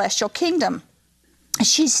the celestial kingdom.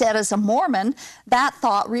 She said, as a Mormon, that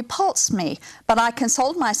thought repulsed me, but I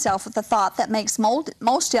consoled myself with the thought that makes most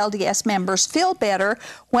LDS members feel better.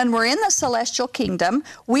 When we're in the celestial kingdom,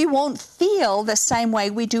 we won't feel the same way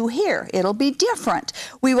we do here. It'll be different.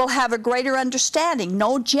 We will have a greater understanding,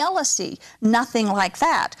 no jealousy, nothing like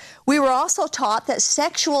that. We were also taught that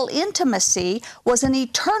sexual intimacy was an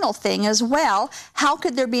eternal thing as well. How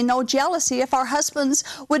could there be no jealousy if our husbands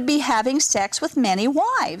would be having sex with many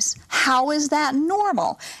wives? How is that normal?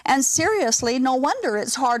 And seriously, no wonder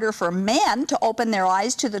it's harder for men to open their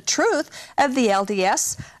eyes to the truth of the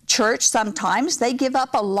LDS Church. Sometimes they give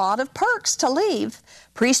up a lot of perks to leave.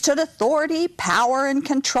 Priesthood authority, power and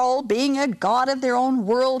control, being a god of their own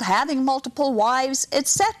world, having multiple wives,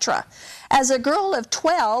 etc. As a girl of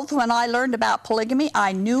 12, when I learned about polygamy,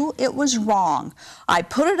 I knew it was wrong. I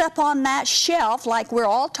put it up on that shelf like we're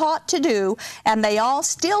all taught to do, and they all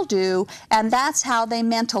still do, and that's how they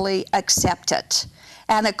mentally accept it.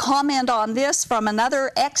 And a comment on this from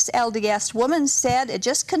another ex-LDS woman said, it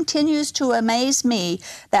just continues to amaze me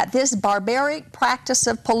that this barbaric practice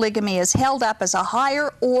of polygamy is held up as a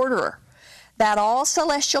higher order that all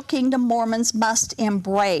celestial kingdom Mormons must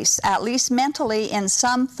embrace, at least mentally, in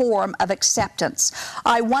some form of acceptance.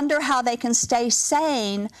 I wonder how they can stay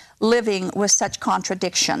sane living with such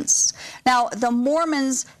contradictions. Now, the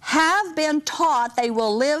Mormons have been taught they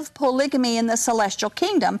will live polygamy in the celestial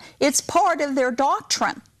kingdom. It's part of their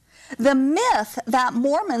doctrine. The myth that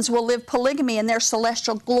Mormons will live polygamy in their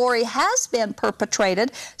celestial glory has been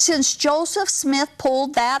perpetrated since Joseph Smith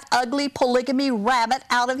pulled that ugly polygamy rabbit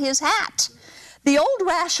out of his hat. The old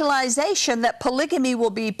rationalization that polygamy will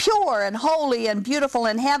be pure and holy and beautiful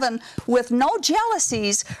in heaven with no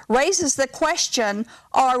jealousies raises the question,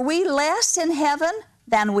 are we less in heaven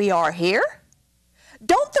than we are here?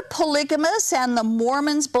 Don't the polygamists and the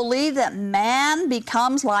Mormons believe that man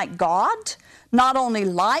becomes like God? Not only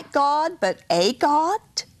like God, but a God?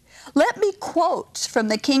 Let me quote from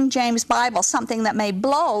the King James Bible something that may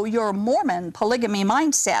blow your Mormon polygamy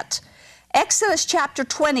mindset. Exodus chapter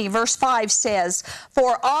 20, verse 5 says,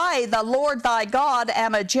 "For I, the Lord thy God,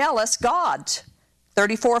 am a jealous God."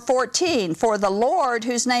 34:14, "For the Lord,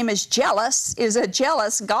 whose name is jealous, is a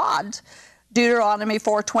jealous God." Deuteronomy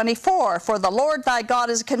 4:24, "For the Lord thy God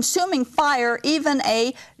is a consuming fire, even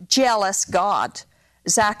a jealous God."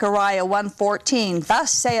 Zechariah 1:14,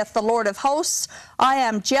 "Thus saith the Lord of hosts, I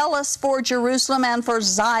am jealous for Jerusalem and for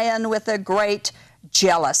Zion with a great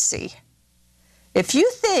jealousy." If you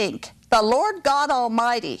think the Lord God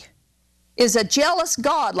Almighty is a jealous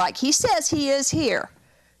God like he says he is here,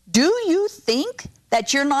 do you think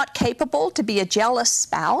that you're not capable to be a jealous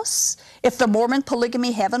spouse if the Mormon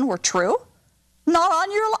polygamy heaven were true? Not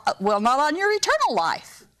on your eternal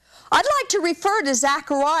life. I'd like to refer to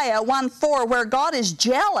Zechariah 1:4, where God is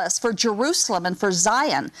jealous for Jerusalem and for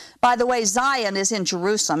Zion. By the way, Zion is in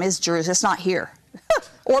Jerusalem. It's not here.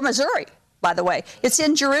 Or Missouri, by the way. It's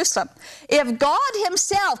in Jerusalem. If God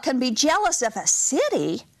himself can be jealous of a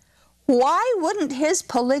city, why wouldn't his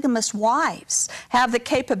polygamous wives have the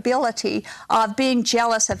capability of being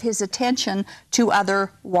jealous of his attention to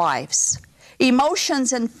other wives?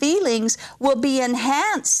 Emotions and feelings will be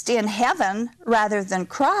enhanced in heaven rather than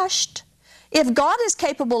crushed. If God is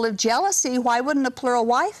capable of jealousy, why wouldn't a plural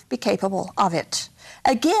wife be capable of it?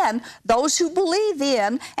 Again, those who believe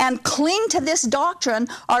in and cling to this doctrine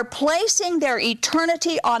are placing their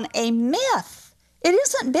eternity on a myth. It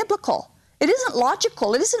isn't biblical. It isn't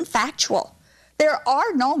logical. It isn't factual. There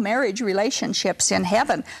are no marriage relationships in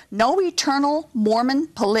heaven. No eternal Mormon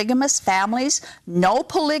polygamous families. No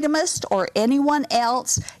polygamist or anyone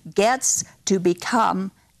else gets to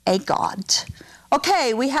become a god.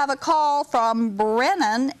 Okay, we have a call from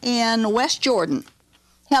Brennan in West Jordan.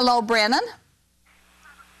 Hello, Brennan.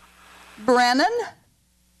 Brennan?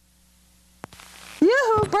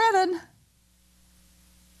 Yoo-hoo, Brennan.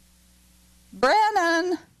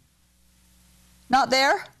 Brennan. Not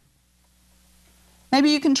there? Maybe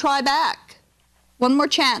you can try back. One more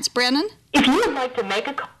chance, Brennan. If you would like to make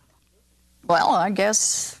a call. Well, I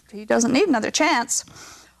guess he doesn't need another chance.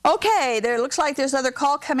 Okay, there looks like there's another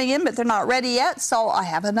call coming in, but they're not ready yet, so I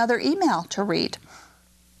have another email to read.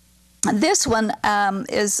 This one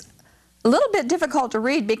is a little bit difficult to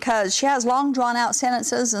read because she has long, drawn-out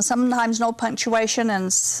sentences and sometimes no punctuation,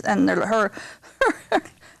 and her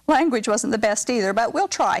language wasn't the best either, but we'll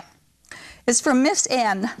try. It's from Miss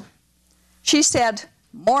N. She said,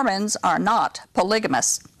 "Mormons are not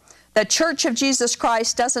polygamous. The Church of Jesus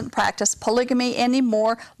Christ doesn't practice polygamy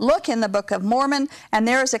anymore. Look in the Book of Mormon, and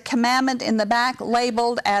there is a commandment in the back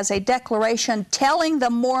labeled as a declaration telling the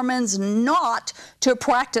Mormons not to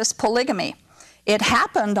practice polygamy. It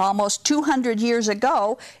happened almost 200 years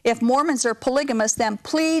ago. If Mormons are polygamous, then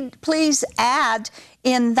please add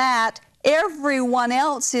in that everyone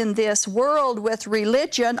else in this world with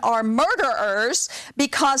religion are murderers,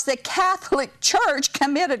 because the Catholic Church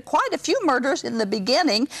committed quite a few murders in the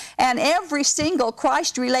beginning, and every single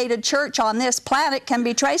Christ-related church on this planet can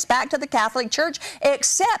be traced back to the Catholic Church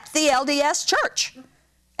except the LDS Church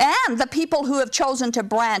and the people who have chosen to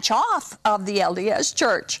branch off of the LDS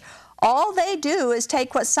Church. All they do is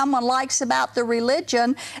take what someone likes about the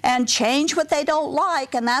religion and change what they don't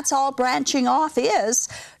like, and that's all branching off is.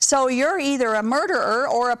 So you're either a murderer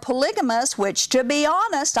or a polygamist, which, to be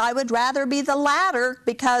honest, I would rather be the latter,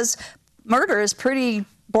 because murder is pretty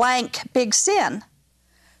blank big sin.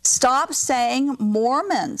 Stop saying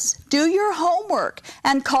Mormons. Do your homework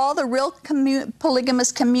and call the real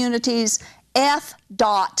polygamous communities F.LDS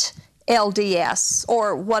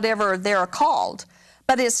or whatever they're called.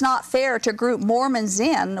 But it's not fair to group Mormons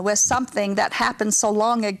in with something that happened so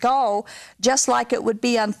long ago, just like it would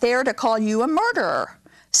be unfair to call you a murderer.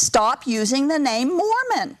 Stop using the name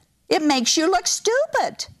Mormon. It makes you look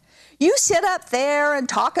stupid. You sit up there and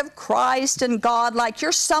talk of Christ and God like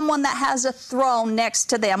you're someone that has a throne next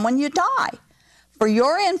to them when you die. For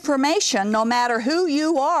your information, no matter who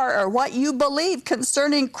you are or what you believe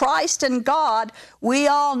concerning Christ and God, we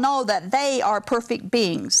all know that they are perfect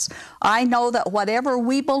beings. I know that whatever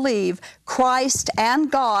we believe, Christ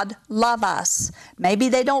and God love us. Maybe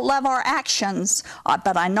they don't love our actions,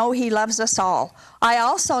 but I know He loves us all. I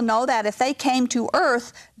also know that if they came to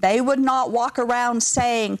earth, they would not walk around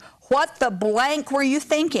saying, "What the blank were you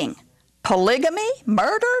thinking? Polygamy?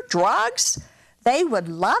 Murder? Drugs?" They would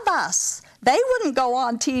love us. They wouldn't go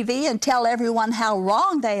on TV and tell everyone how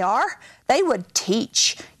wrong they are. They would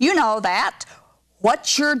teach. You know that.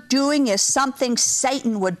 What you're doing is something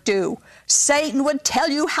Satan would do. Satan would tell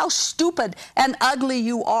you how stupid and ugly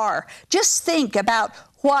you are. Just think about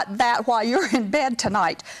that while you're in bed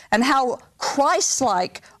tonight, and how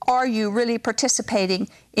Christ-like are you really participating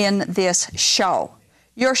in this show.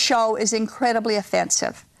 Your show is incredibly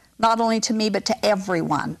offensive, not only to me but to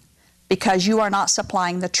everyone, because you are not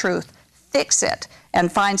supplying the truth. Fix it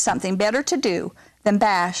and find something better to do than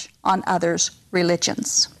bash on others'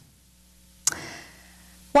 religions.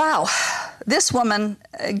 Wow, this woman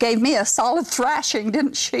gave me a solid thrashing,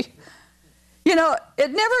 didn't she? You know,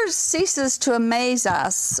 it never ceases to amaze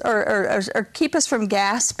us or keep us from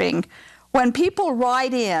gasping when people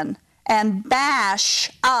write in and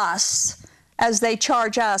bash us as they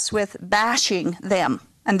charge us with bashing them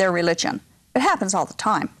and their religion. It happens all the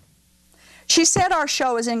time. She said our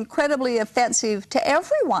show is incredibly offensive to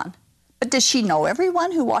everyone. But does she know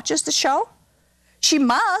everyone who watches the show? She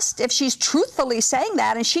must, if she's truthfully saying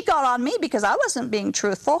that, and she got on me because I wasn't being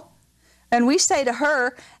truthful. And we say to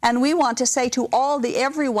her, and we want to say to all the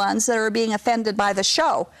everyones that are being offended by the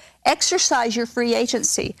show, exercise your free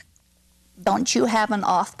agency. Don't you have an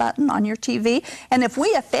off button on your TV? And if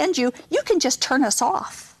we offend you, you can just turn us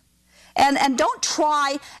off. And don't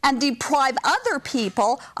try and deprive other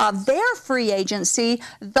people of their free agency,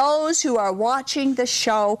 those who are watching the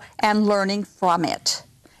show and learning from it.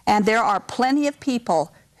 And there are plenty of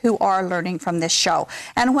people who are learning from this show.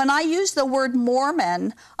 And when I use the word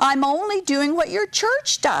Mormon, I'm only doing what your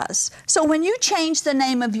church does. So when you change the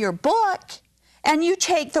name of your book and you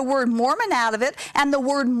take the word Mormon out of it and the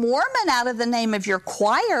word Mormon out of the name of your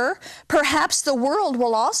choir, perhaps the world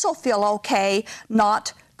will also feel okay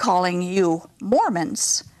not calling you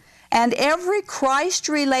Mormons. And every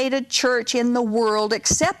Christ-related church in the world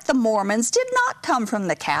except the Mormons did not come from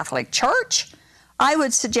the Catholic Church. I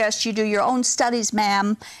would suggest you do your own studies,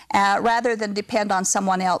 ma'am, rather than depend on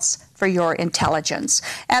someone else for your intelligence.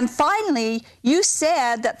 And finally, you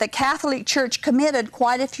said that the Catholic Church committed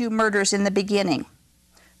quite a few murders in the beginning.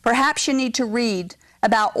 Perhaps you need to read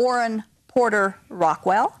about Orrin Porter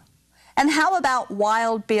Rockwell. And how about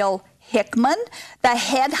Wild Bill Hickman, the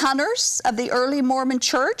headhunters of the early Mormon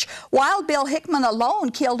church? Wild Bill Hickman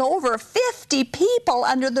alone killed over 50 people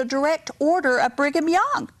under the direct order of Brigham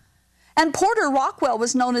Young. And Porter Rockwell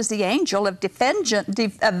was known as the angel of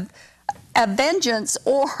vengeance,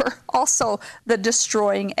 or also the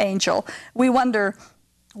destroying angel. We wonder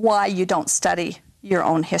why you don't study your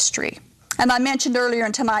own history. And I mentioned earlier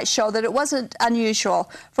in tonight's show that it wasn't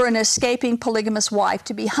unusual for an escaping polygamous wife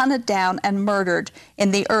to be hunted down and murdered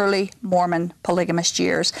in the early Mormon polygamist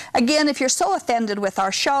years. Again, if you're so offended with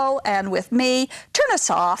our show and with me, turn us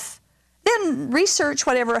off. Then research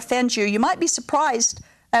whatever offends you. You might be surprised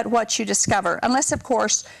at what you discover, unless, of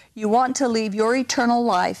course, you want to leave your eternal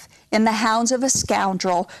life in the hounds of a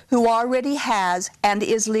scoundrel who already has and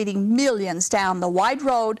is leading millions down the wide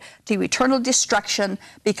road to eternal destruction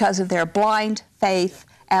because of their blind faith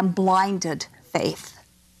and blinded faith.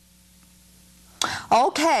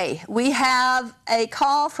 Okay, we have a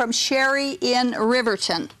call from Sherry in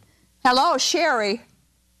Riverton. Hello, Sherry.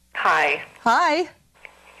 Hi. Hi.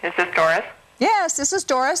 Is this Doris? Yes, this is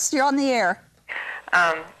Doris. You're on the air.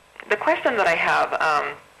 The question that I have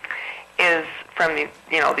is from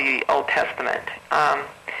the Old Testament.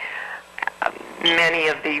 Many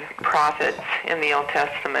of the prophets in the Old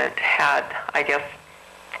Testament had, I guess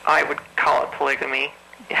I would call it polygamy,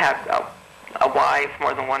 had a wife,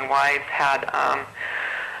 more than one wife, had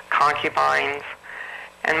concubines.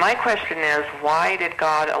 And my question is, why did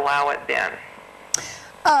God allow it then?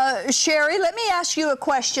 Sherry, let me ask you a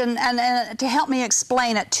question and to help me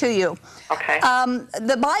explain it to you. Okay.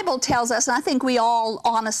 The Bible tells us, and I think we all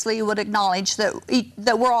honestly would acknowledge that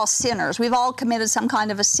we're all sinners. We've all committed some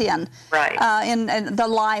kind of a sin. Right. In the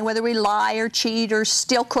lie, whether we lie or cheat or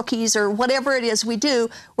steal cookies or whatever it is we do,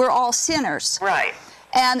 we're all sinners. Right.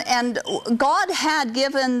 And God had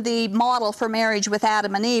given the model for marriage with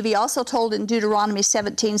Adam and Eve. He also told in Deuteronomy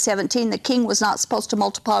 17:17 the king was not supposed to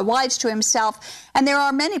multiply wives to himself. And there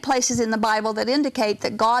are many places in the Bible that indicate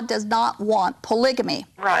that God does not want polygamy.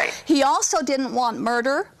 Right. He also didn't want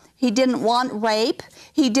murder. He didn't want rape.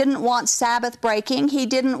 He didn't want Sabbath breaking. He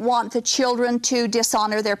didn't want the children to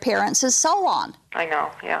dishonor their parents, and so on. I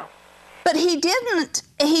know, yeah. But he didn't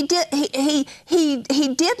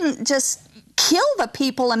just kill the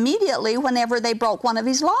people immediately whenever they broke one of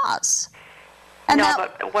his laws. And no,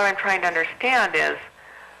 but what I'm trying to understand is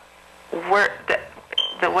where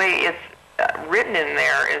the way it's written in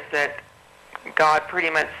there is that God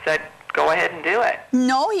pretty much said go ahead and do it.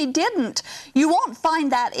 No, he didn't. You won't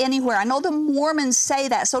find that anywhere. I know the Mormons say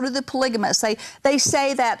that. So do the polygamists. They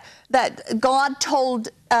say that God told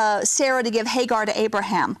Sarah to give Hagar to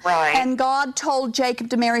Abraham. Right. And God told Jacob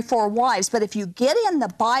to marry 4 wives. But if you get in the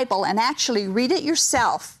Bible and actually read it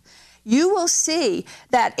yourself, you will see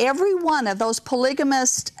that every one of those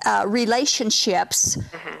polygamist relationships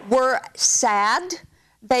were sad.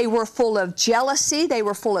 They were full of jealousy. They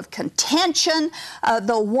were full of contention.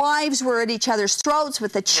 The wives were at each other's throats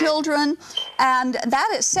with the children. And that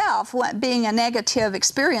itself, being a negative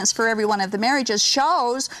experience for every one of the marriages,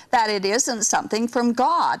 shows that it isn't something from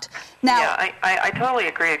God. Now, yeah, I totally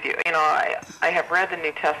agree with you. You know, I have read the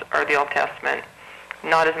New Testament or the Old Testament,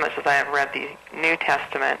 not as much as I have read the New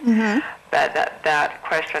Testament. But that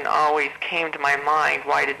question always came to my mind.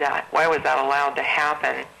 Why was that allowed to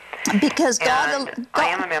happen? Because I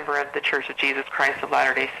am a member of the Church of Jesus Christ of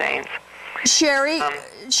Latter-day Saints. Sherry,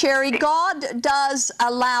 God does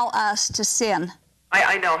allow us to sin.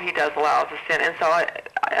 I know He does allow us to sin, and so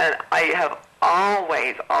I have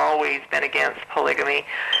always been against polygamy,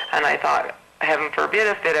 and I thought, heaven forbid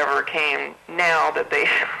if it ever came now that they,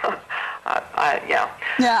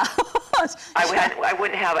 yeah. I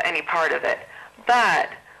wouldn't have any part of it. But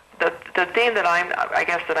the thing that I'm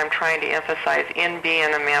trying to emphasize in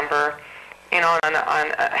being a member, you know, on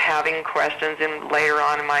having questions, and later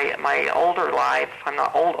on in my older life, I'm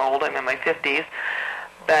not old, I'm in my 50s,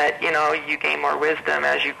 but, you know, you gain more wisdom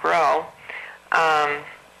as you grow.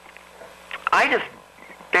 I just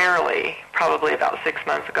barely, probably about 6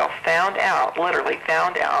 months ago, literally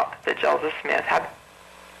found out that Joseph Smith had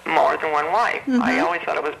more than one wife. I always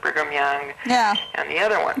thought it was Brigham Young and the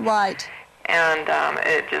other one. Right. And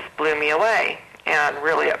it just blew me away and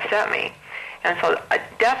really upset me. And so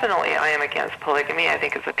definitely I am against polygamy. I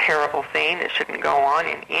think it's a terrible thing. It shouldn't go on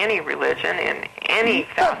in any religion, in any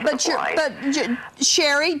facet of life. But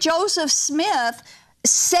Sherry, Joseph Smith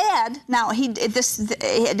said, now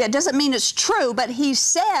it doesn't mean it's true, but he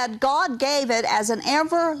said God gave it as an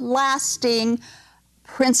everlasting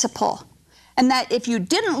principle. And that if you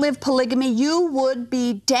didn't live polygamy, you would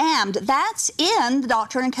be damned. That's in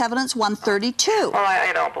Doctrine and Covenants 132. Well,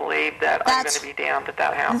 I don't believe that I'm going to be damned if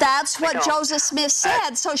that happens. That's what Joseph Smith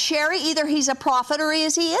said. So, Sherry, either he's a prophet or he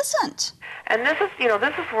isn't. And this is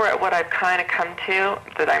where what I've kind of come to,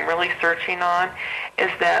 that I'm really searching on,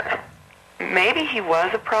 is that maybe he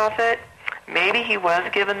was a prophet, maybe he was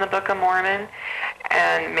given the Book of Mormon,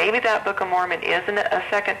 and maybe that Book of Mormon isn't a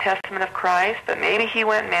second testament of Christ, but maybe he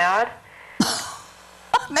went mad.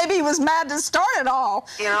 Maybe he was mad to start it all.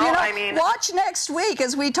 You know, I mean, watch next week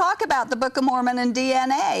as we talk about the Book of Mormon and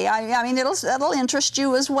DNA. I mean, that'll interest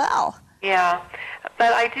you as well. Yeah,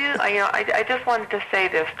 but I just wanted to say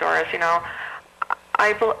this, Doris. You know,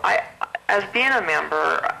 I as being a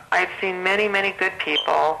member, I've seen many, many good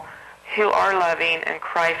people who are loving and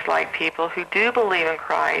Christ-like people who do believe in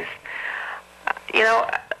Christ. You know,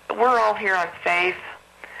 we're all here on faith,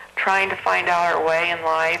 trying to find out our way in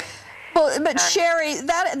life. Well, but Sherry,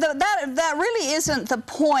 that really isn't the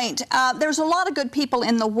point. There's a lot of good people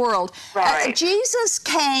in the world. Right. Jesus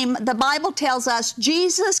came, the Bible tells us,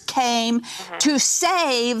 Jesus came to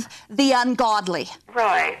save the ungodly.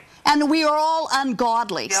 Right. And we are all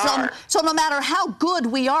ungodly. So no matter how good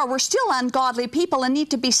we are, we're still ungodly people and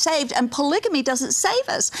need to be saved. And polygamy doesn't save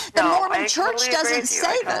us. The Mormon Church doesn't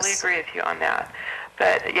save us. I totally agree with you on that.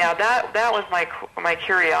 But yeah, that was my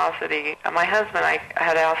curiosity. My husband, I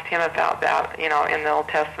had asked him about that, you know, in the Old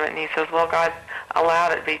Testament, and he says, well, God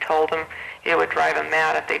allowed it. He told them it would drive them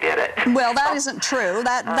mad if they did it. Well, that isn't true.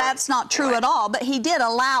 That's not true at all. But he did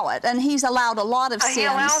allow it, and he's allowed a lot of sins. He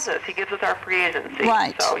allows us. He gives us our free agency.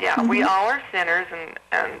 Right. So yeah, we all are sinners,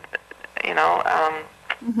 and you know, I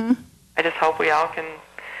just hope we all can.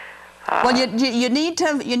 Well, you need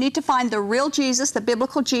to find the real Jesus, the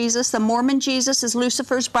biblical Jesus. The Mormon Jesus is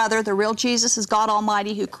Lucifer's brother. The real Jesus is God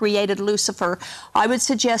Almighty who created Lucifer. I would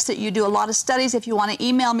suggest that you do a lot of studies. If you want to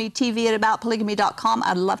email me, tv@aboutpolygamy.com,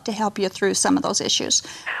 I'd love to help you through some of those issues.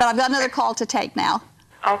 But I've got another call to take now.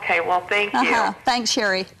 Okay, well, thank you. Thanks,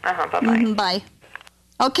 Sherry. Bye-bye. Bye.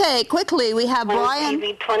 Okay, quickly, we have Brian.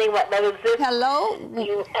 TV20, what level is this? Hello.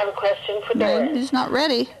 You have a question for Doris? He's not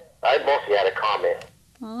ready. I mostly had a comment.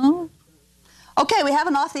 Oh. Okay, we have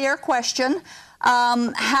an off-the-air question.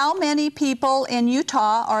 How many people in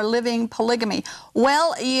Utah are living polygamy?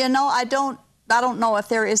 Well, you know, I don't know if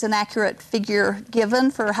there is an accurate figure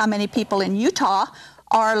given for how many people in Utah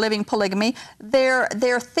are living polygamy. They're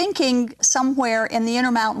thinking somewhere in the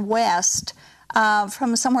Intermountain West,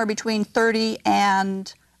 from somewhere between 30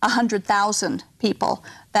 and 100,000 people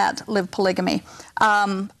that live polygamy.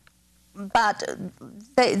 but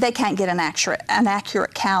they can't get an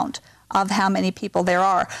accurate count of how many people there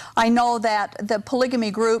are. I know that the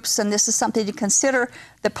polygamy groups, and this is something to consider,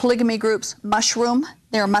 the polygamy groups mushroom.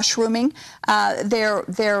 They're mushrooming.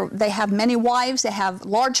 They have many wives. They have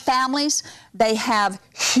large families. They have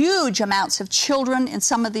huge amounts of children in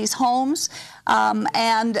some of these homes.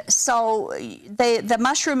 And so the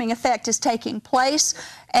mushrooming effect is taking place,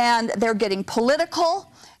 and they're getting political,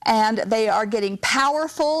 and they are getting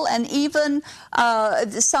powerful, and even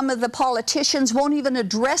some of the politicians won't even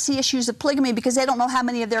address the issues of polygamy because they don't know how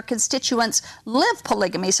many of their constituents live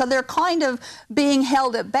polygamy. So they're kind of being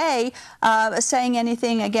held at bay, saying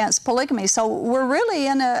anything against polygamy. So we're really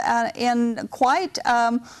in quite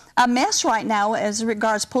a mess right now as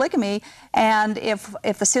regards polygamy, and if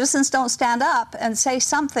the citizens don't stand up and say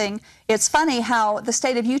something, it's funny how the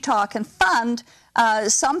state of Utah can fund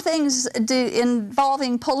some things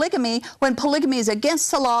involving polygamy when polygamy is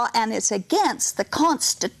against the law and it's against the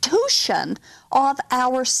Constitution of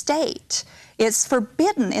our state. It's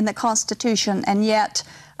forbidden in the Constitution, and yet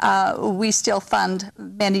we still fund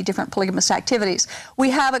many different polygamous activities. We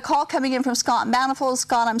have a call coming in from Scott Manifold.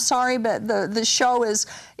 Scott, I'm sorry, but the show is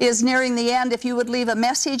nearing the end. If you would leave a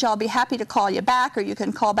message, I'll be happy to call you back, or you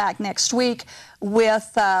can call back next week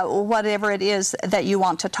with whatever it is that you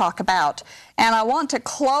want to talk about. And I want to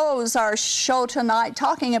close our show tonight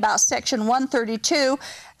talking about Section 132.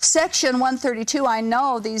 Section 132, I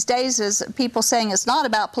know these days is people saying it's not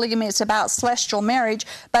about polygamy, it's about celestial marriage,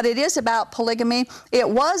 but it is about polygamy. It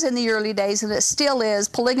was in the early days, and it still is.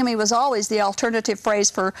 Polygamy was always the alternative phrase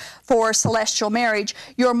for celestial marriage.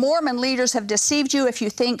 Your Mormon leaders have deceived you if you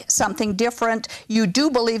think something different. You do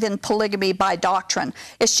believe in polygamy by doctrine.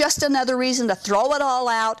 It's just another reason to throw it all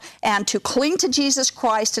out and to cling to Jesus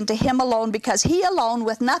Christ and to Him alone, because He alone,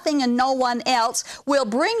 with nothing and no one else, will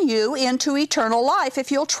bring you into eternal life if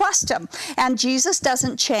you'll trust Him. And Jesus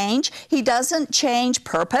doesn't change. He doesn't change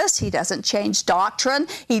purpose. He doesn't change doctrine.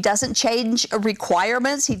 He doesn't change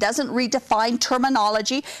requirements. He doesn't redefine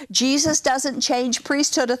terminology. Jesus doesn't change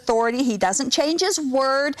priesthood authority. He doesn't change His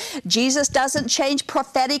word. Jesus doesn't change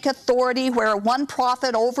prophetic authority, where one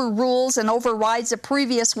prophet overrules and overrides a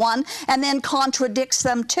previous one and then contradicts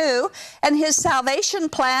them too. And His salvation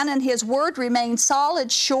plan and His word remain solid,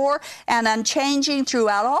 sure, and unchanging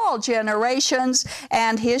throughout all generations,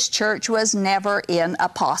 and His church was never in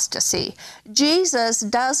apostasy. Jesus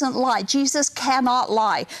doesn't lie. Jesus cannot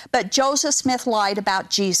lie. But Joseph Smith lied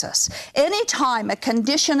about Jesus. Anytime a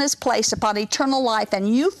condition is placed upon eternal life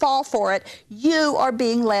and you fall for it, you are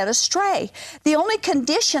being led astray. The only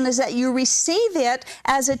condition is that you receive it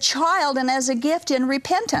as a child and as a gift in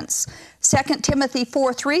repentance. 2 Timothy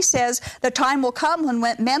 4:3 says, the time will come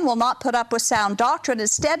when men will not put up with sound doctrine.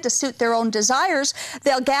 Instead, to suit their own desires,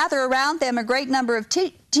 they'll gather around them a great number of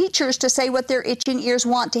teachers to say what their itching ears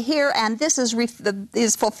want to hear, and this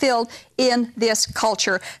is fulfilled in this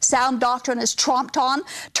culture. Sound doctrine is tromped on,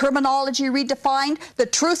 terminology redefined, the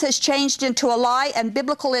truth is changed into a lie, and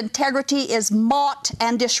biblical integrity is mocked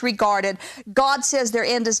and disregarded. God says their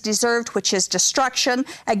end is deserved, which is destruction.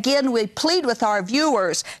 Again, we plead with our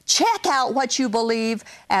viewers, check out what you believe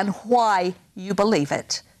and why you believe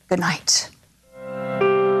it. Good night.